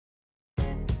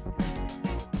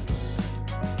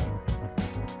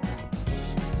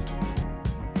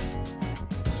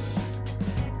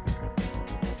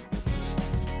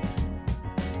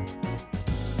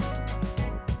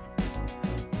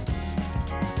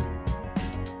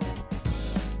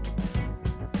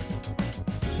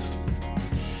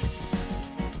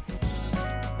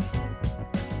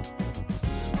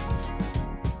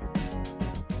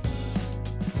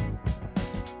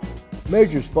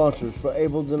Major sponsors for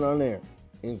Ableton On Air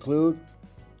include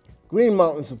Green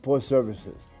Mountain Support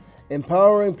Services,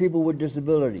 empowering people with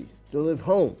disabilities to live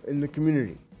home in the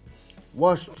community.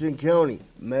 Washington County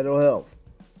Mental Health,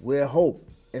 where hope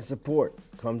and support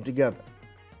come together.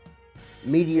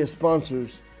 Media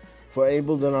sponsors for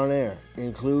Ableton On Air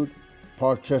include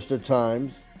Parkchester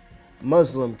Times,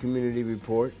 Muslim Community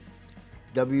Report,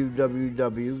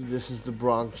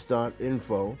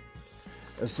 www.thisisthebronx.info,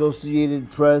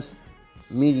 Associated Press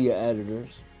Media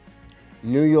Editors,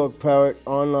 New York Parrot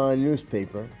Online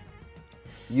Newspaper,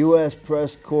 U.S.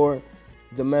 Press Corps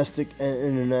Domestic and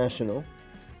International,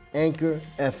 Anchor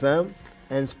FM,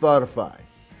 and Spotify.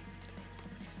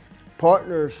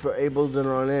 Partners for Ableton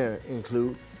On Air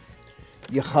include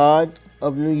Yachad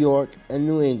of New York and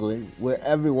New England, where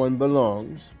everyone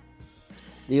belongs,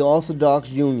 the Orthodox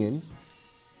Union,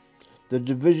 the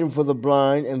Division for the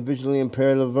Blind and Visually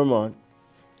Impaired of Vermont,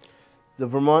 the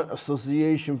Vermont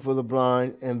Association for the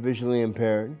Blind and Visually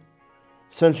Impaired,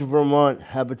 Central Vermont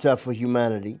Habitat for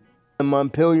Humanity, and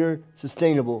Montpelier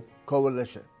Sustainable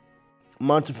Coalition.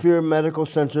 Montefiore Medical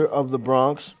Center of the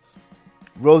Bronx,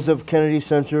 Rose F. Kennedy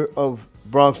Center of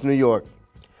Bronx, New York,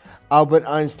 Albert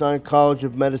Einstein College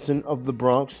of Medicine of the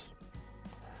Bronx.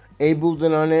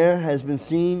 Ableton On Air has been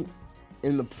seen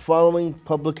in the following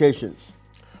publications: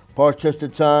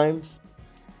 Parkchester Times,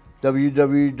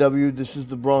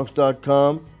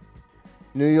 www.thisisthebronx.com,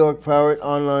 New York Parrot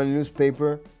Online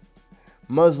Newspaper,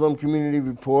 Muslim Community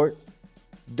Report,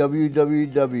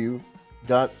 www.h.com,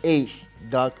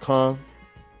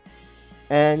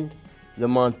 and the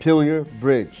Montpelier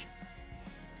Bridge.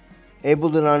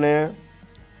 Ableton On Air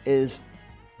is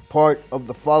part of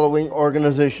the following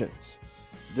organizations: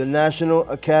 the National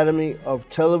Academy of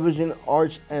Television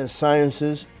Arts and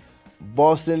Sciences,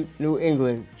 Boston, New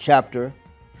England chapter,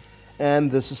 and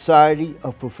the Society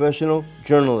of Professional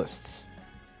Journalists.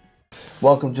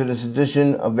 Welcome to this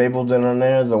edition of Ableton On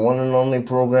Air, the one and only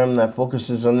program that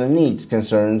focuses on the needs,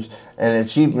 concerns, and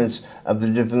achievements of the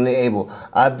differently able.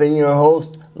 I've been your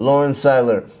host, Lauren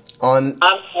Seiler. I'm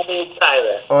Lauren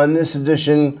Seiler. On this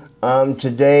edition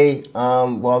today,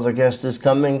 while the guest is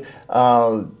coming,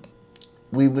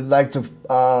 we would like to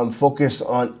focus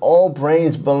on All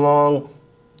Brains Belong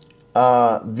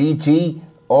VT.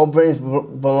 All Brains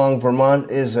Belong Vermont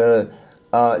is a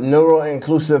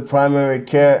neuro-inclusive primary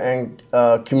care and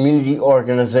community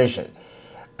organization.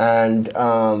 And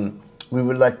we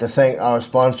would like to thank our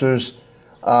sponsors.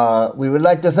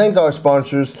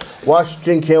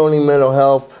 Washington County Mental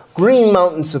Health, Green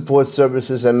Mountain Support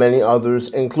Services, and many others,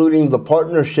 including the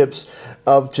partnerships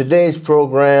of today's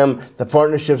program, the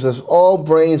partnerships of All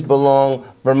Brains Belong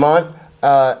Vermont,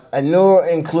 a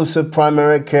neuro-inclusive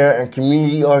primary care and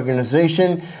community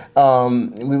organization.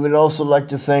 We would also like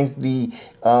to thank the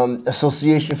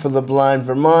Association for the Blind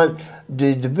Vermont,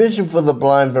 the Division for the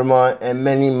Blind Vermont, and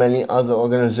many, many other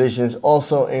organizations,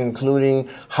 also including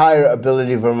Higher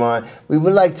Ability Vermont. We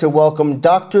would like to welcome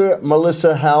Dr.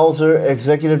 Melissa Hauser,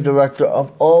 Executive Director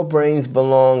of All Brains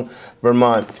Belong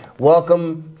Vermont.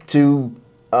 Welcome to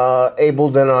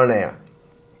Ableton On Air.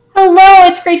 Hello,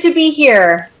 it's great to be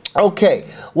here. Okay,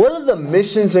 what are the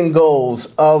missions and goals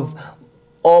of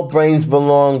All Brains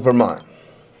Belong Vermont?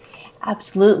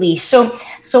 Absolutely. So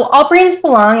All Brains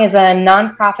Belong is a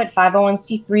nonprofit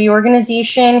 501c3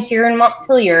 organization here in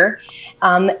Montpelier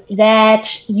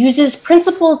that uses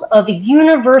principles of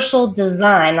universal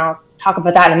design. I'll talk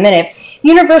about that in a minute.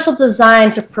 Universal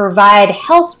design to provide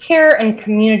healthcare and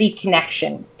community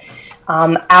connection.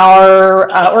 Our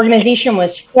organization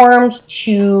was formed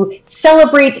to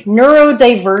celebrate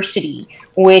neurodiversity,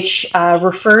 which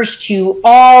refers to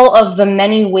all of the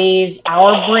many ways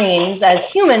our brains as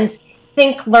humans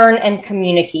think, learn, and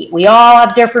communicate. We all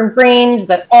have different brains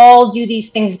that all do these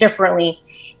things differently.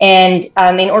 And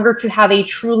in order to have a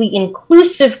truly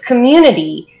inclusive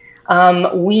community,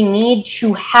 we need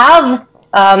to have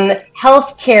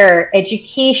healthcare,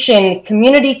 education,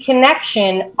 community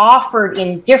connection offered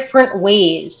in different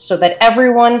ways so that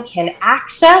everyone can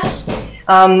access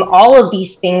all of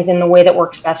these things in the way that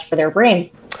works best for their brain.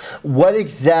 What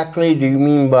exactly do you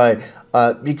mean by,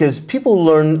 because people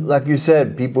learn, like you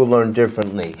said, people learn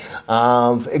differently.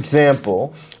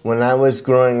 Example, when I was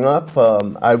growing up,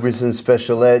 I was in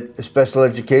special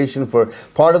education for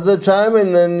part of the time,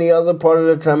 and then the other part of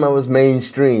the time I was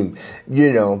mainstream,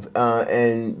 you know,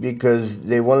 and because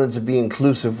they wanted to be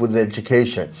inclusive with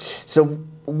education. So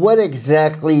what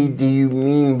exactly do you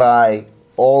mean by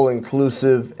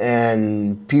all-inclusive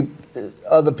and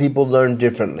other people learn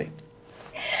differently?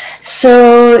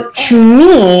 So to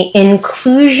me,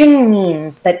 inclusion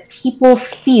means that people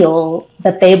feel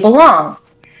that they belong.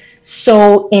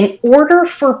 So in order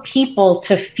for people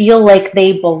to feel like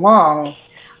they belong,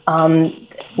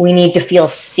 we need to feel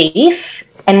safe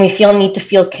and we need to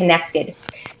feel connected.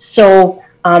 So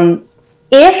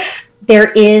if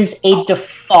there is a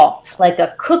default, like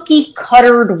a cookie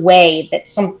cuttered way that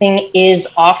something is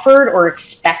offered or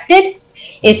expected,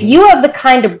 if you have the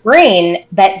kind of brain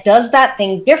that does that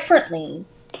thing differently,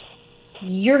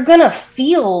 you're going to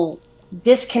feel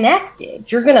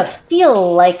disconnected. You're going to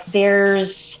feel like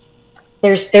there's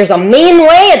a main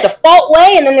way, a default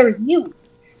way, and then there's you.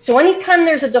 So anytime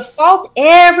there's a default,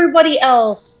 everybody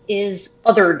else is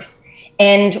othered.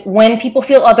 And when people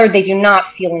feel othered, they do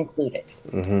not feel included.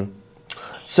 Mm-hmm.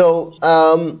 So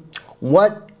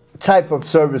what type of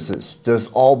services does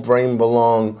All Brains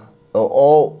Belong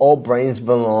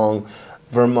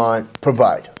Vermont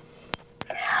provide?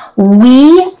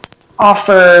 We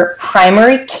offer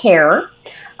primary care.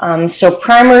 So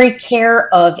primary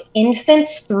care of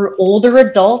infants through older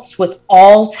adults with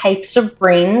all types of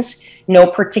brains. No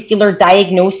particular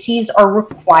diagnoses are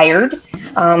required.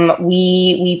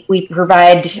 We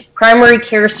provide primary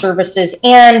care services,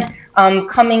 and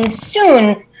coming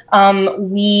soon,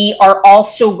 we are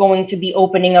also going to be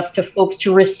opening up to folks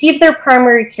to receive their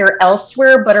primary care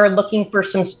elsewhere, but are looking for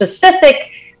some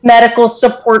specific medical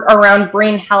support around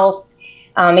brain health,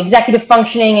 executive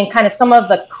functioning, and kind of some of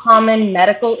the common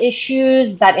medical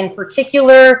issues that in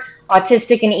particular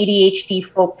autistic and ADHD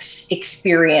folks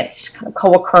experience, kind of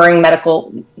co-occurring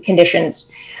medical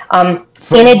conditions.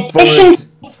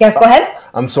 Yeah, go ahead.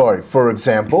 I'm sorry. For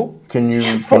example, can you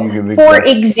give me? For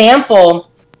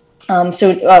example,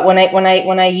 when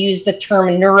I use the term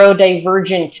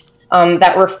neurodivergent,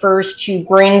 that refers to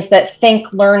brains that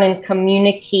think, learn, and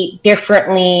communicate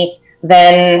differently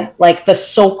than like the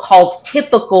so-called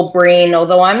typical brain,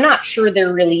 although I'm not sure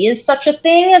there really is such a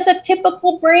thing as a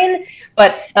typical brain,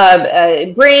 but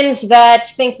brains that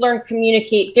think, learn,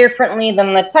 communicate differently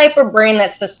than the type of brain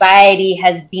that society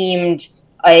has deemed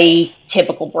a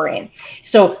typical brain.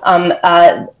 So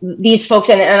these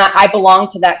folks, and I belong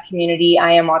to that community.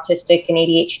 I am autistic and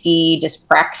ADHD,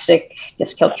 dyspraxic,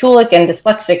 dyscalculic, and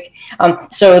dyslexic.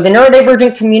 So the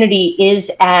neurodivergent community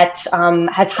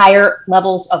has higher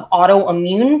levels of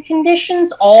autoimmune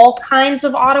conditions, all kinds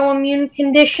of autoimmune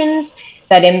conditions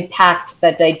that impact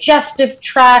the digestive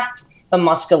tract, the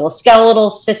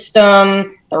musculoskeletal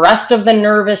system, the rest of the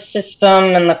nervous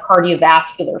system, and the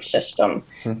cardiovascular system.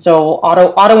 So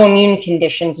autoimmune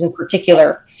conditions in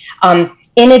particular.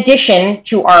 In addition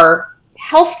to our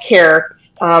healthcare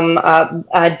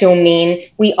domain,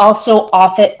 we also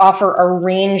offer a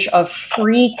range of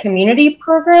free community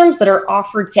programs that are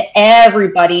offered to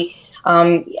everybody,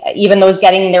 even those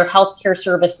getting their healthcare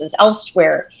services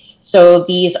elsewhere. So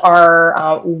these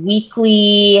are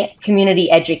weekly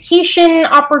community education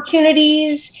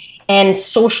opportunities and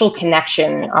social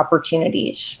connection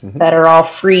opportunities that are all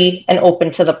free and open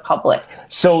to the public.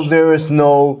 So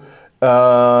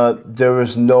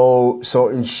so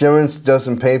insurance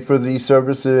doesn't pay for these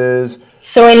services?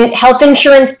 So health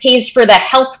insurance pays for the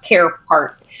healthcare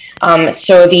part.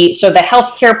 So the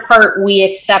healthcare part, we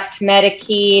accept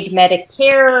Medicaid,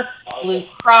 Medicare, Blue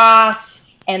Cross,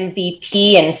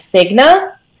 MVP, and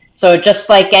Cigna. So just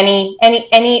like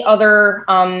any other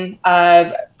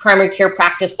primary care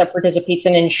practice that participates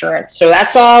in insurance. So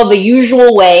that's all the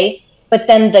usual way. But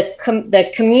then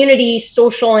the community,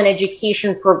 social, and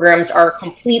education programs are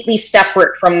completely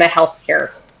separate from the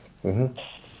healthcare. Mm-hmm.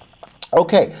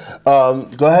 Okay.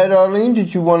 Go ahead, Arlene.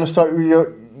 Did you want to start with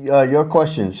your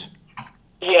questions?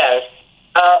 Yes.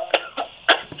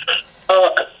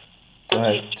 Go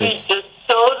ahead.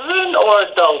 Children or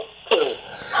adults too?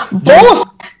 Both.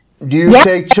 Do you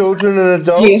take children and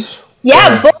adults?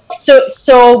 Yeah, both.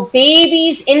 So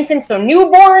babies, infants, so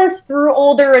newborns through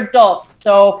older adults.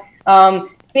 So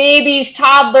babies,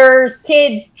 toddlers,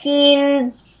 kids,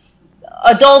 teens,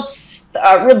 adults,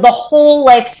 the whole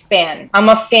lifespan. I'm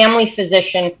a family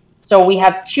physician. So we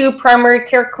have 2 primary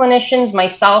care clinicians,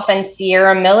 myself and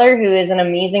Sierra Miller, who is an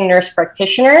amazing nurse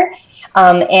practitioner.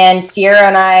 And Sierra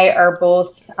and I are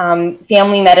both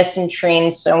family medicine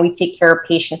trained, so we take care of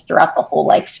patients throughout the whole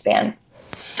lifespan.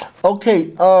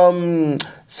 Okay,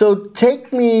 so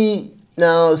take me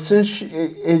now, since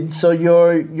so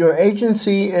your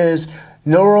agency is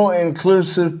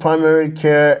Neuro-Inclusive Primary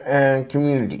Care and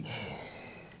Community.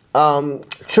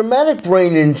 Traumatic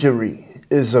brain injury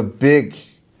is a big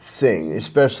thing,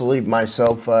 especially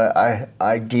myself.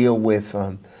 I deal with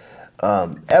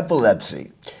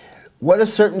epilepsy. What are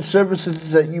certain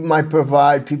services that you might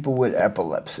provide people with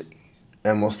epilepsy?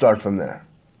 And we'll start from there.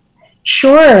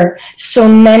 Sure. So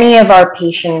many of our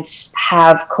patients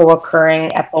have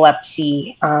co-occurring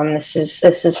epilepsy. This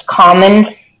is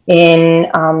common in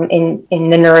the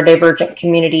neurodivergent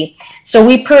community. So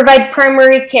we provide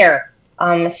primary care.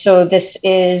 So this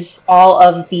is all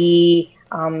of the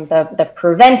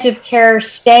preventive care,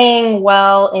 staying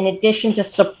well, in addition to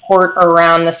support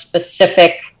around the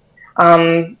specific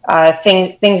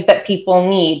things that people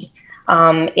need.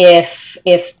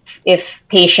 If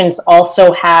patients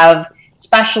also have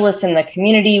specialists in the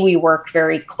community, we work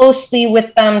very closely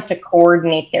with them to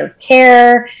coordinate their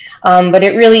care. But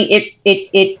it really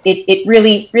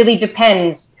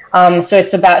depends.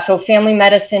 So family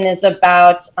medicine is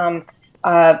about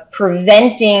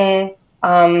preventing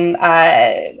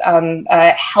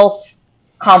health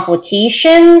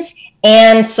complications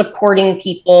and supporting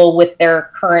people with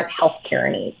their current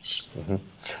healthcare needs. Mm-hmm.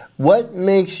 What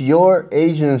makes your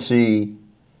agency,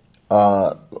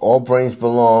 All Brains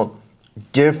Belong,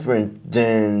 different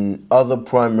than other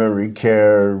primary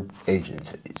care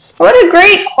agencies? What a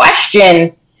great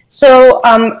question. So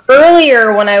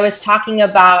earlier when I was talking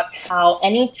about how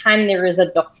anytime there is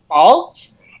a default,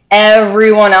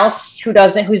 everyone else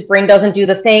whose brain doesn't do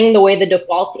the thing the way the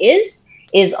default is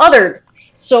othered.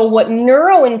 So what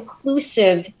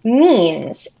neuro-inclusive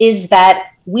means is that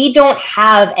we don't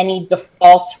have any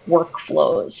default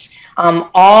workflows.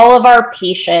 All of our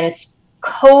patients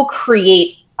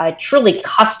co-create a truly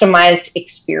customized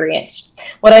experience.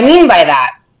 What I mean by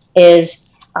that is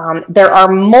there are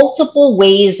multiple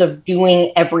ways of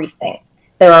doing everything.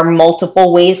 There are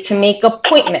multiple ways to make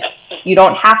appointments. You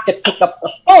don't have to pick up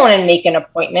the phone and make an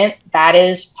appointment. That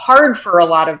is hard for a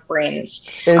lot of brains.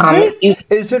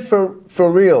 Is it for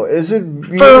real? Is it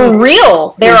really? For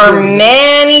real? There are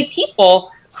many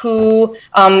people who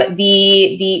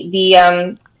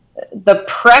the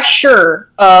pressure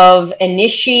of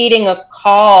initiating a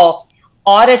call,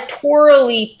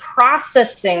 auditorily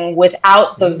processing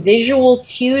without the visual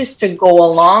cues to go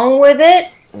along with it.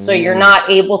 So you're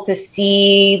not able to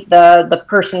see the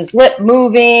person's lip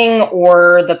moving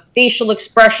or the facial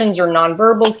expressions or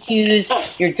nonverbal cues.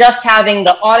 You're just having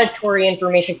the auditory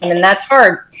information come in. That's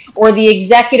hard. Or the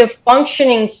executive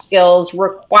functioning skills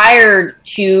required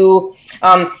to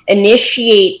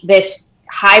initiate this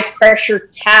high pressure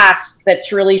task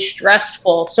that's really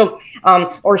stressful. So,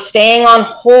 or staying on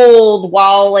hold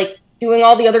while like doing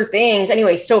all the other things.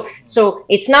 Anyway, so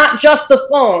it's not just the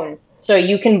phone. So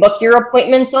you can book your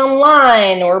appointments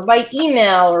online or by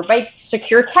email or by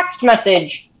secure text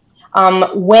message.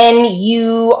 When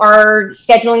you are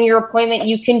scheduling your appointment,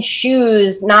 you can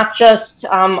choose not just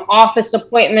office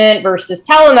appointment versus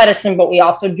telemedicine, but we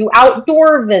also do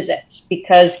outdoor visits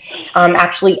because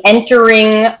actually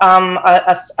entering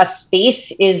a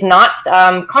space is not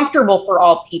comfortable for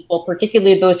all people,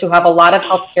 particularly those who have a lot of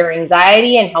healthcare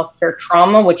anxiety and healthcare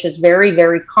trauma, which is very,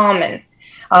 very common.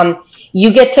 You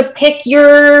get to pick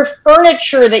your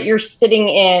furniture that you're sitting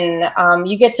in.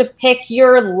 You get to pick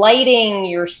your lighting,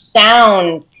 your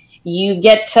sound. You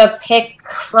get to pick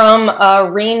from a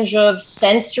range of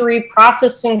sensory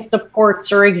processing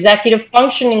supports or executive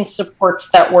functioning supports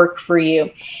that work for you.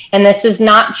 And this is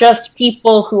not just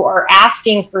people who are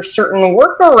asking for certain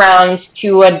workarounds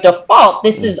to a default.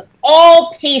 This is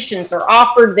all patients are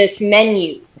offered this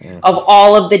menu of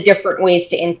all of the different ways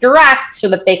to interact so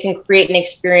that they can create an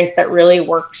experience that really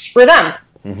works for them.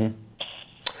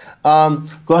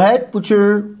 Go ahead with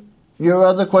your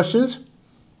other questions.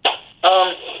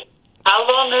 How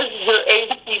long has your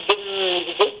agency been in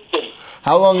existence?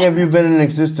 How long have you been in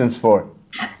existence for?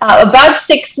 About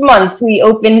 6 months. We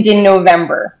opened in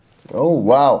November. Oh,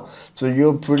 wow. So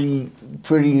you're pretty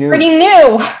new. Pretty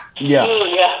new. Yeah.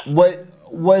 Yeah.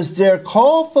 Was there a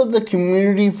call for the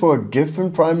community for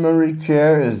different primary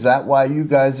care? Is that why you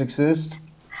guys exist?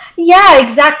 Yeah,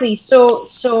 exactly. So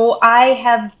I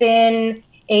have been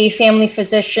a family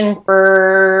physician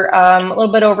for a little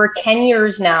bit over 10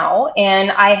 years now,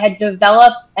 and I had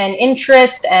developed an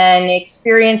interest and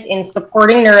experience in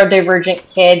supporting neurodivergent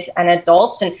kids and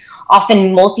adults, and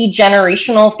often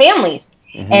multi-generational families.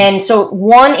 And so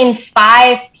 1 in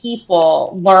 5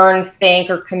 people learn, think,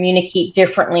 or communicate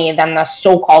differently than the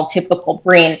so-called typical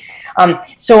brain.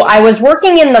 So I was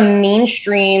working in the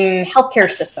mainstream healthcare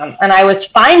system, and I was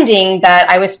finding that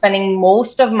I was spending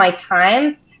most of my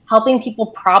time helping people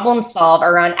problem solve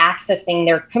around accessing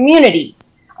their community.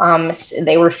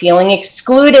 They were feeling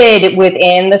excluded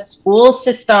within the school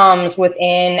systems,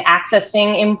 within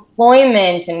accessing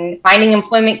employment and finding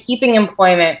employment, keeping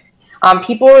employment.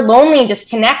 People were lonely,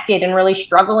 disconnected, and really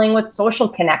struggling with social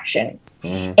connection.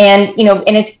 And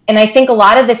I think a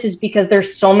lot of this is because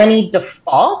there's so many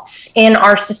defaults in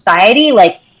our society.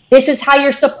 Like This is how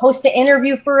you're supposed to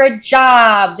interview for a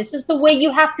job. This is the way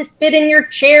you have to sit in your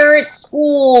chair at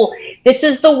school. This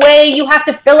is the way you have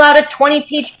to fill out a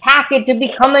 20-page packet to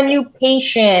become a new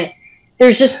patient.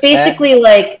 There's just basically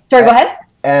sorry, go ahead.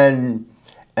 And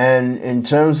in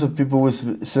terms of people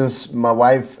with, since my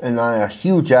wife and I are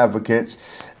huge advocates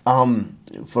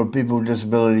for people with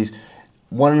disabilities,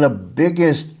 one of the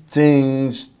biggest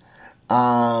things,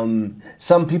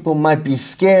 some people might be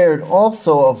scared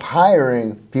also of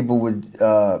hiring people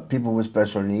with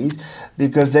special needs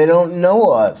because they don't know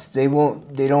us.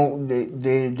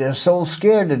 They're so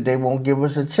scared that they won't give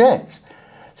us a chance.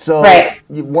 So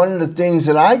one of the things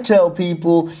that I tell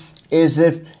people is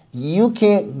if you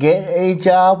can't get a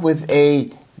job with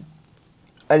an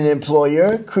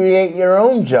employer, create your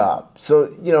own job. So,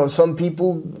 some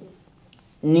people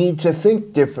need to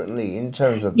think differently in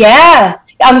terms of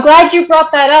I'm glad you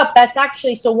brought that up. That's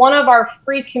actually, so one of our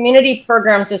free community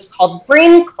programs is called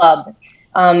Brain Club.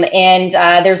 And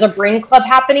there's a Brain Club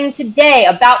happening today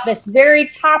about this very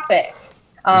topic.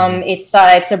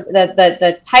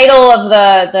 The title of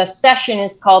the session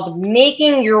is called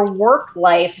Making Your Work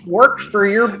Life Work for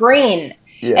Your Brain.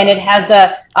 Yeah. And it has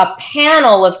a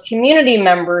panel of community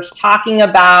members talking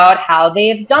about how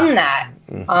they've done that.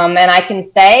 And I can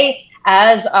say,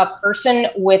 as a person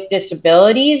with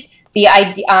disabilities,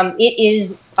 it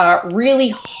is really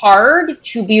hard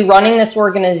to be running this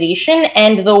organization.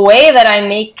 And the way that I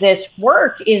make this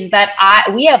work is that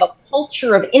we have a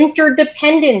culture of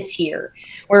interdependence here,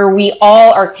 where we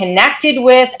all are connected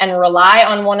with and rely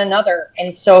on one another.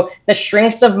 And so the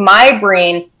strengths of my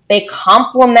brain, they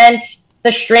complement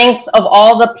the strengths of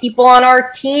all the people on our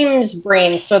team's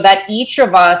brains, so that each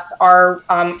of us are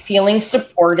feeling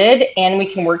supported, and we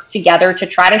can work together to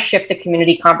try to shift the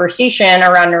community conversation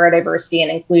around neurodiversity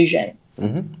and inclusion.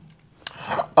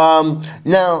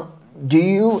 Now, do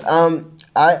you,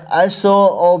 I saw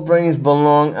All Brains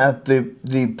Belong at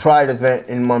the Pride event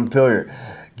in Montpelier.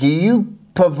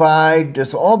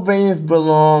 Does All Brains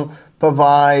Belong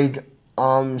provide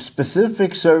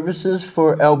specific services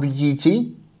for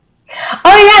LBGT?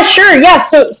 Oh yeah, sure. Yeah.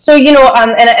 So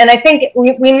and I think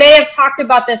we may have talked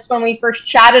about this when we first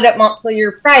chatted at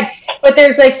Montpelier Pride, but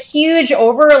there's a huge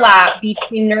overlap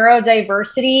between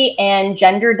neurodiversity and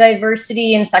gender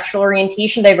diversity and sexual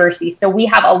orientation diversity. So we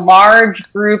have a large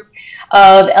group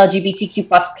of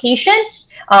LGBTQ+ patients,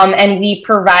 and we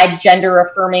provide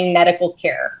gender-affirming medical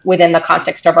care within the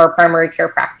context of our primary care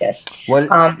practice. What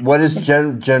does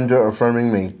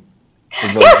gender-affirming mean?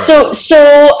 Yeah, so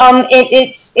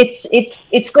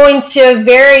it's going to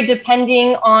vary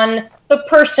depending on the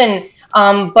person,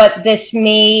 but this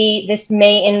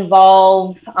may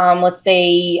involve let's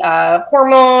say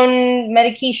hormone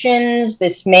medications.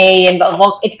 This may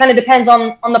involve, it kind of depends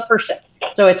on the person.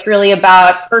 So it's really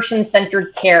about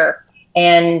person-centered care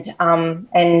and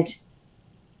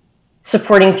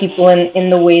supporting people in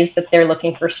the ways that they're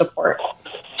looking for support.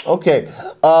 Okay.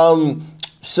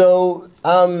 So,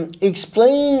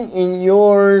 explain in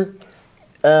your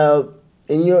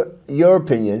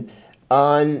opinion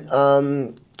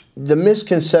on the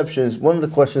misconceptions. One of the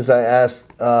questions I asked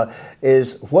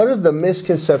is, what are the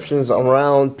misconceptions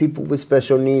around people with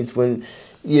special needs when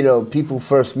people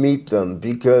first meet them?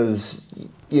 Because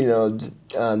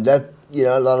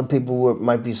a lot of people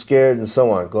might be scared and so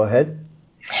on. Go ahead.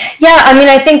 Yeah, I mean,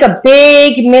 I think a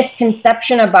big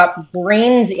misconception about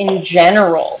brains in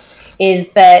general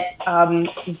is that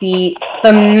the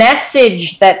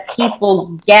message that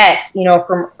people get,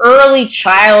 from early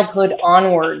childhood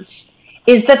onwards,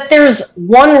 is that there's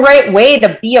one right way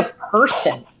to be a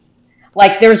person.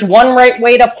 Like there's one right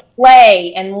way to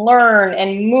play and learn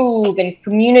and move and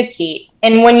communicate.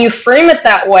 And when you frame it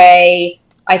that way,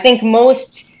 I think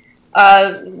most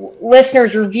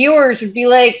listeners or viewers would be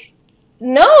like,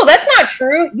 no, that's not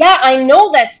true. Yeah, I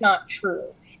know that's not true.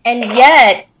 And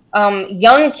yet,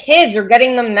 young kids are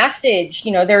getting the message.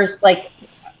 There's like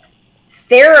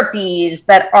therapies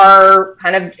that are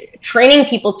kind of training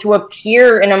people to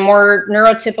appear in a more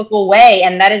neurotypical way,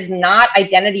 and that is not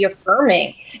identity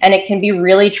affirming, and it can be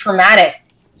really traumatic.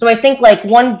 So I think like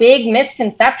one big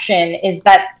misconception is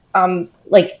that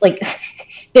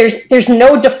there's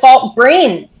no default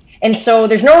brain. And so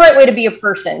there's no right way to be a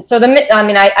person. So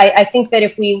I think that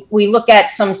if we look at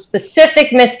some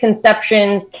specific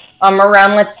misconceptions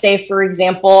around, let's say, for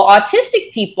example,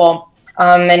 autistic people,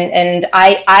 and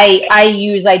I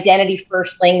use identity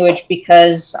first language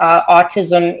because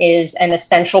autism is an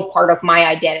essential part of my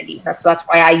identity. That's why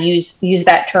I use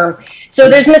that term. So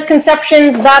there's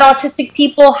misconceptions that autistic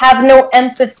people have no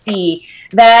empathy,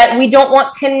 that we don't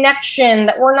want connection,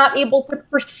 that we're not able to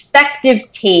perspective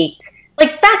take.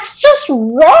 Like, that's just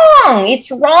wrong. It's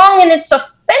wrong and it's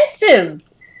offensive.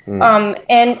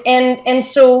 And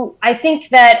so I think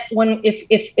that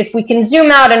if we can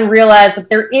zoom out and realize that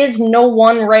there is no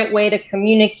one right way to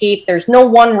communicate, there's no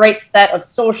one right set of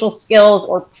social skills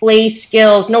or play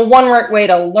skills, no one right way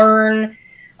to learn.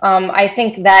 I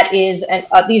think that is,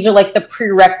 these are like the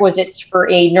prerequisites for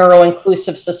a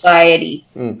neuro-inclusive society.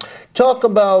 Talk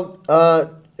about,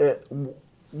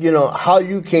 how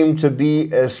you came to be,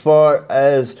 as far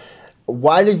as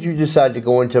why did you decide to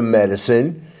go into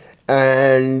medicine?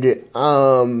 And,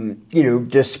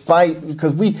 despite,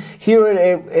 because we here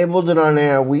at Ableton On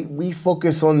Air, we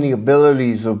focus on the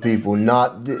abilities of people,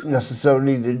 not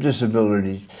necessarily the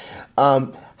disabilities.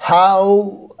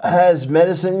 How has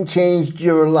medicine changed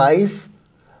your life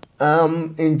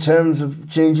in terms of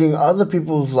changing other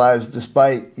people's lives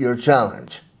despite your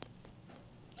challenge?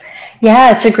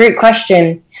 Yeah, it's a great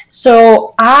question.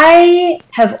 So I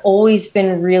have always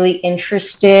been really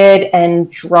interested and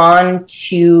drawn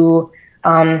to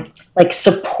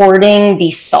supporting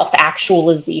the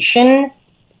self-actualization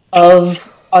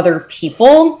of other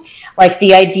people, like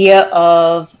the idea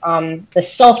of the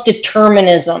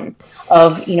self-determinism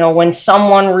of, when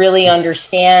someone really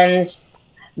understands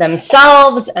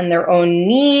themselves and their own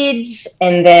needs,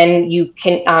 and then you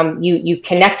can you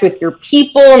connect with your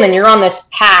people, and then you're on this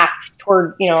path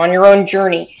toward, on your own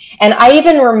journey. And I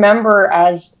even remember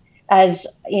as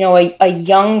a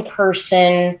young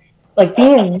person, like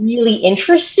being really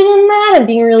interested in that and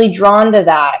being really drawn to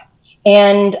that.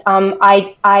 And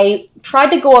I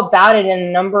tried to go about it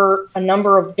in a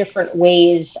number of different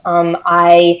ways.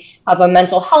 I have a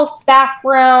mental health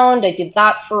background. I did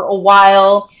that for a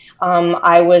while.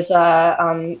 I was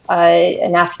an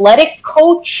athletic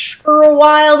coach for a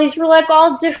while. These were like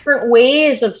all different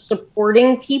ways of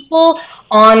supporting people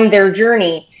on their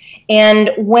journey. And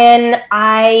when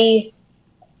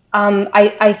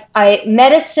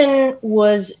medicine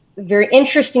was very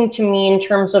interesting to me in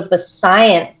terms of the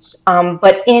science,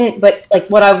 but like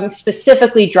what I'm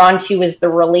specifically drawn to is the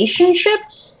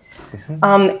relationships,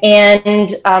 and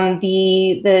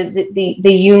the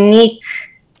unique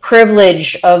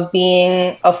privilege of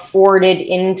being afforded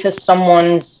into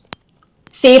someone's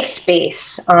safe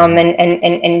space, and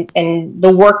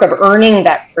the work of earning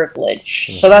that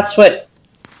privilege. So that's what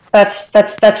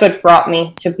brought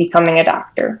me to becoming a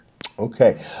doctor.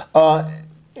 Okay.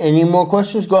 Any more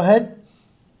questions? Go ahead.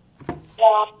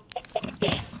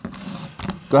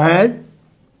 Go ahead.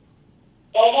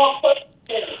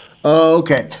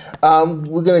 Okay.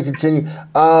 We're going to continue.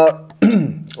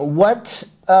 What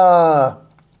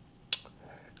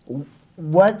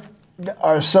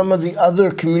are some of the other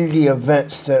community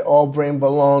events that All Brain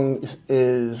Belong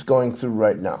is going through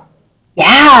right now?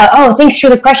 Yeah. Oh, thanks for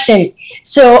the question.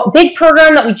 So a big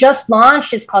program that we just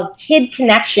launched is called Kid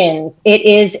Connections. It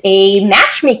is a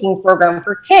matchmaking program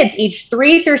for kids aged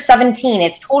 3 through 17.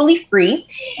 It's totally free.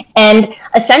 And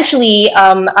essentially,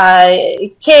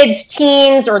 kids,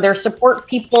 teens, or their support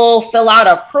people fill out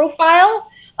a profile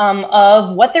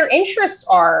of what their interests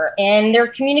are and their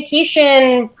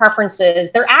communication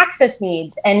preferences, their access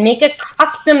needs, and make a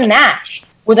custom match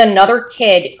with another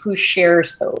kid who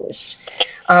shares those.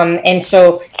 And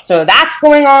so that's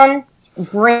going on.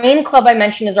 Brain Club, I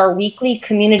mentioned, is our weekly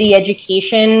community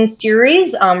education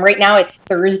series. Right now it's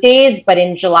Thursdays, but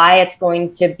in July it's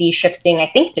going to be shifting, I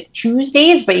think, to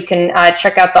Tuesdays. But you can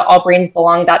check out the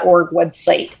allbrainsbelong.org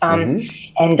website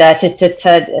and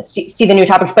to see the new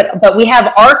topics. But we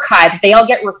have archives; they all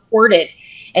get recorded.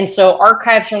 And so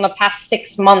archives from the past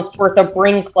 6 months worth of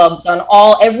brain clubs on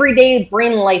all everyday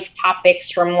brain life topics,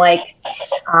 from like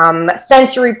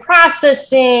sensory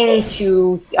processing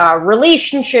to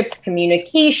relationships,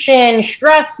 communication,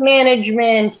 stress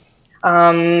management,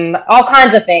 all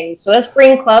kinds of things. So that's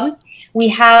Brain Club. We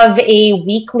have a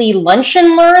weekly lunch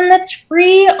and learn that's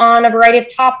free on a variety of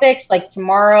topics, like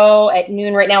tomorrow at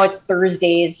noon. Right now it's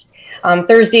Thursdays.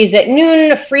 Thursdays at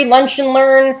noon, a free lunch and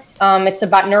learn. It's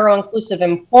about neuro-inclusive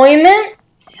employment.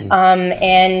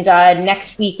 And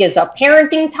next week is a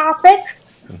parenting topic.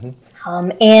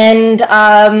 And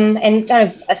kind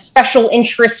of a special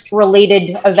interest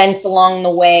related events along the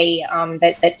way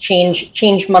that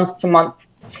change month to month.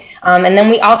 And then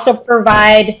we also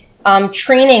provide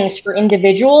trainings for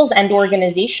individuals and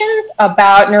organizations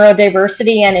about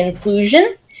neurodiversity and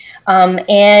inclusion.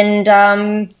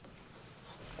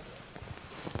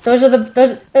 Those are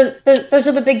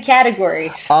the big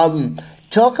categories.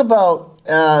 Talk about,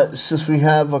 since we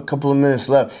have a couple of minutes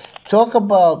left, talk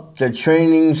about the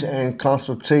trainings and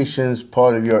consultations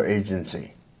part of your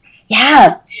agency.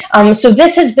 Yeah. So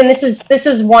this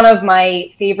is one of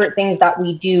my favorite things that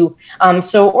we do.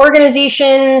 So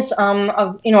organizations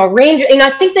of a range, and I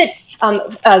think that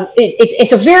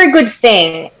it's a very good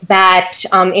thing that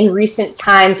in recent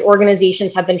times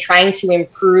organizations have been trying to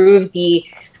improve the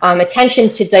attention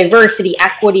to diversity,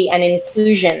 equity, and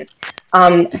inclusion.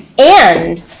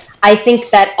 And I think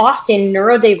that often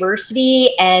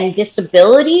neurodiversity and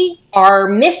disability are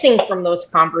missing from those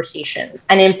conversations.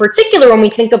 And in particular, when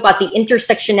we think about the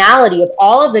intersectionality of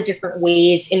all of the different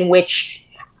ways in which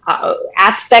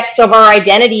aspects of our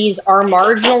identities are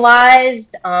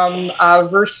marginalized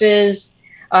versus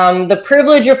the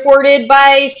privilege afforded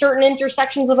by certain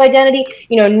intersections of identity,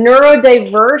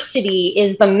 neurodiversity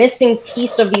is the missing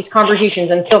piece of these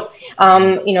conversations. And so,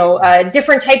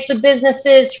 different types of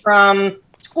businesses, from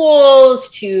schools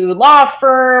to law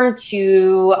firm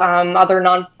to other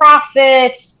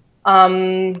nonprofits,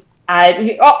 all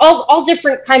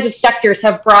different kinds of sectors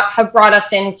have brought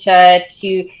us in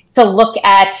to look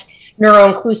at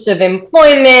neuro-inclusive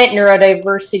employment,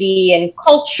 neurodiversity and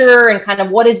culture, and kind of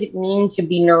what does it mean to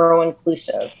be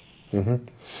neuro-inclusive.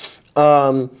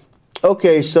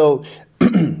 Okay, so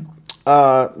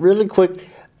really quick,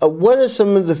 what are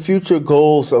some of the future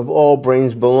goals of All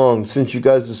Brains Belong, since you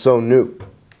guys are so new?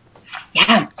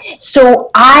 Yeah,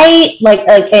 so I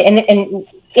and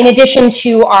in addition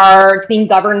to our being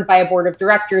governed by a board of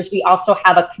directors, we also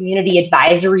have a community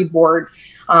advisory board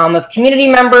of community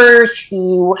members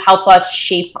who help us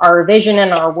shape our vision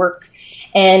and our work.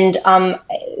 And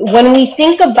when we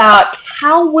think about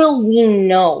how will we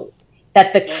know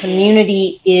that the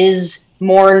community is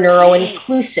more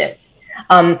neuro-inclusive,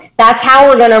 that's how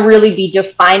we're going to really be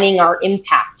defining our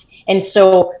impact. And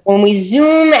so when we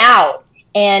zoom out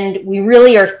and we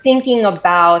really are thinking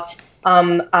about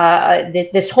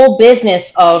this whole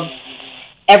business of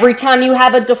every time you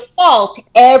have a default,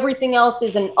 everything else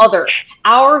is an other.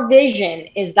 Our vision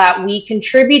is that we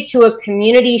contribute to a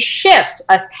community shift,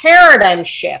 a paradigm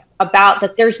shift about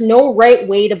that there's no right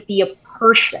way to be a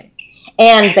person.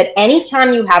 And that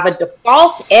anytime you have a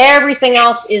default, everything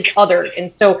else is other. And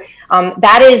so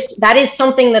that is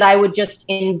something that I would just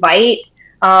invite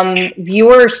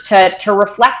viewers to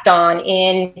reflect on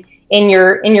in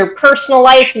your personal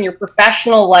life, in your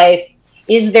professional life.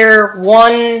 Is there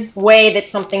one way that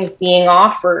something's being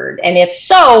offered? And if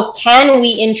so, can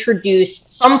we introduce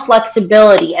some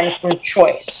flexibility and some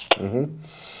choice?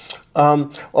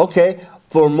 Okay,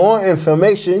 for more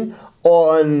information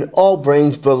on All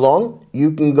Brains Belong,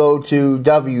 you can go to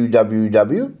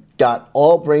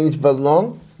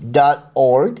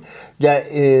www.allbrainsbelong.org. That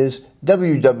is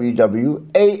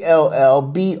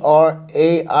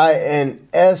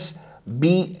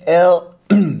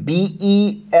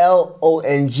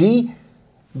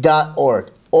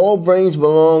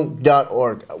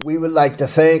allbrainsbelong.org. We would like to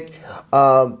thank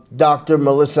Dr.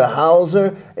 Melissa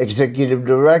Hauser, Executive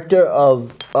Director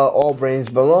of All Brains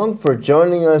Belong, for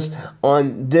joining us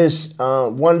on this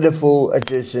wonderful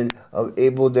edition of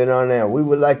Abled and On Air. We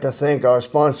would like to thank our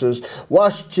sponsors,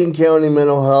 Washington County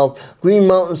Mental Health, Green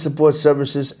Mountain Support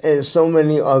Services, and so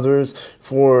many others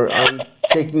for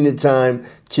taking the time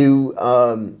to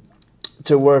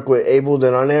work with Abled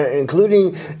and On Air,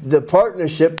 including the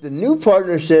new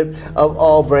partnership of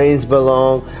All Brains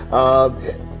Belong.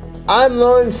 I'm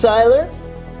Lauren Seiler.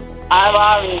 I'm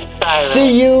Ari Seiler.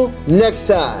 See you next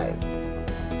time.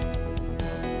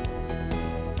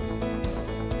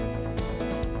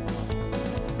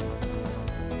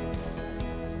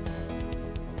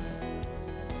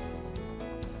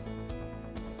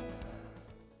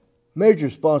 Major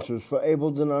sponsors for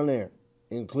Abled and On Air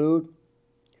include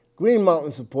Green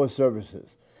Mountain Support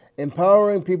Services,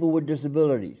 empowering people with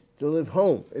disabilities to live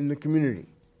home in the community.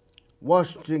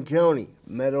 Washington County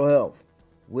Mental Health,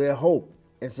 where hope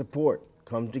and support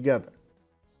come together.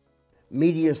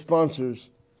 Media sponsors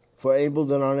for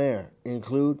Abled and On Air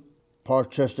include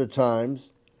Parkchester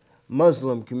Times,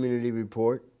 Muslim Community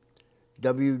Report,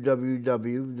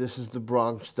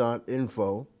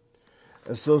 www.thisisthebronx.info,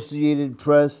 Associated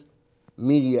Press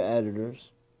Media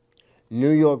Editors,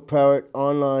 New York Parrot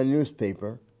Online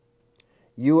Newspaper,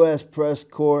 U.S. Press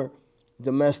Corps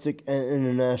Domestic and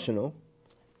International,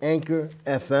 Anchor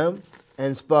FM,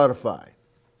 and Spotify.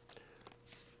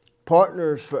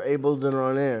 Partners for Abled and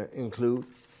On Air include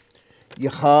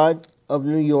Yahad of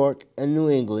New York and New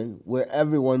England, where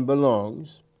everyone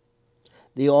belongs,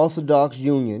 the Orthodox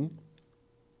Union,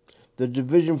 the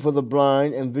Division for the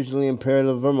Blind and Visually Impaired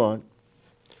of Vermont,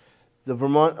 the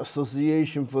Vermont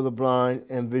Association for the Blind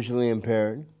and Visually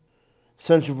Impaired,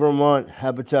 Central Vermont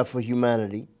Habitat for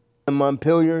Humanity, and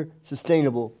Montpelier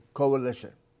Sustainable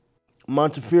Coalition.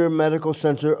 Montefiore Medical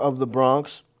Center of the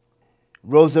Bronx,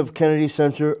 Rose F. Kennedy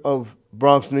Center of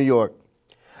Bronx, New York,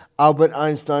 Albert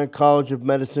Einstein College of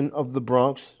Medicine of the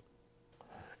Bronx.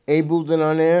 Ableton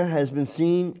On Air has been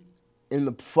seen in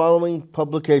the following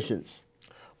publications: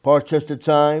 Parchester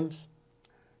Times,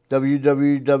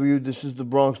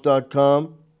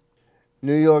 www.thisisthebronx.com,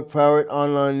 New York Pirate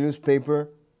Online Newspaper,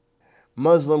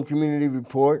 Muslim Community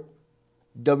Report,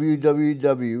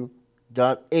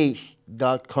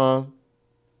 www.aish.com,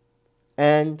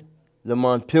 and the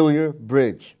Montpelier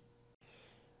Bridge.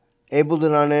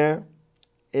 Ableton On Air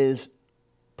is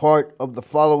part of the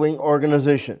following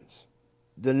organizations: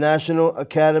 the National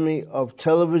Academy of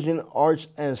Television Arts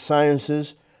and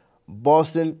Sciences,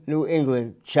 Boston, New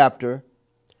England chapter,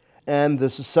 and the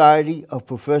Society of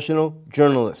Professional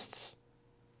Journalists.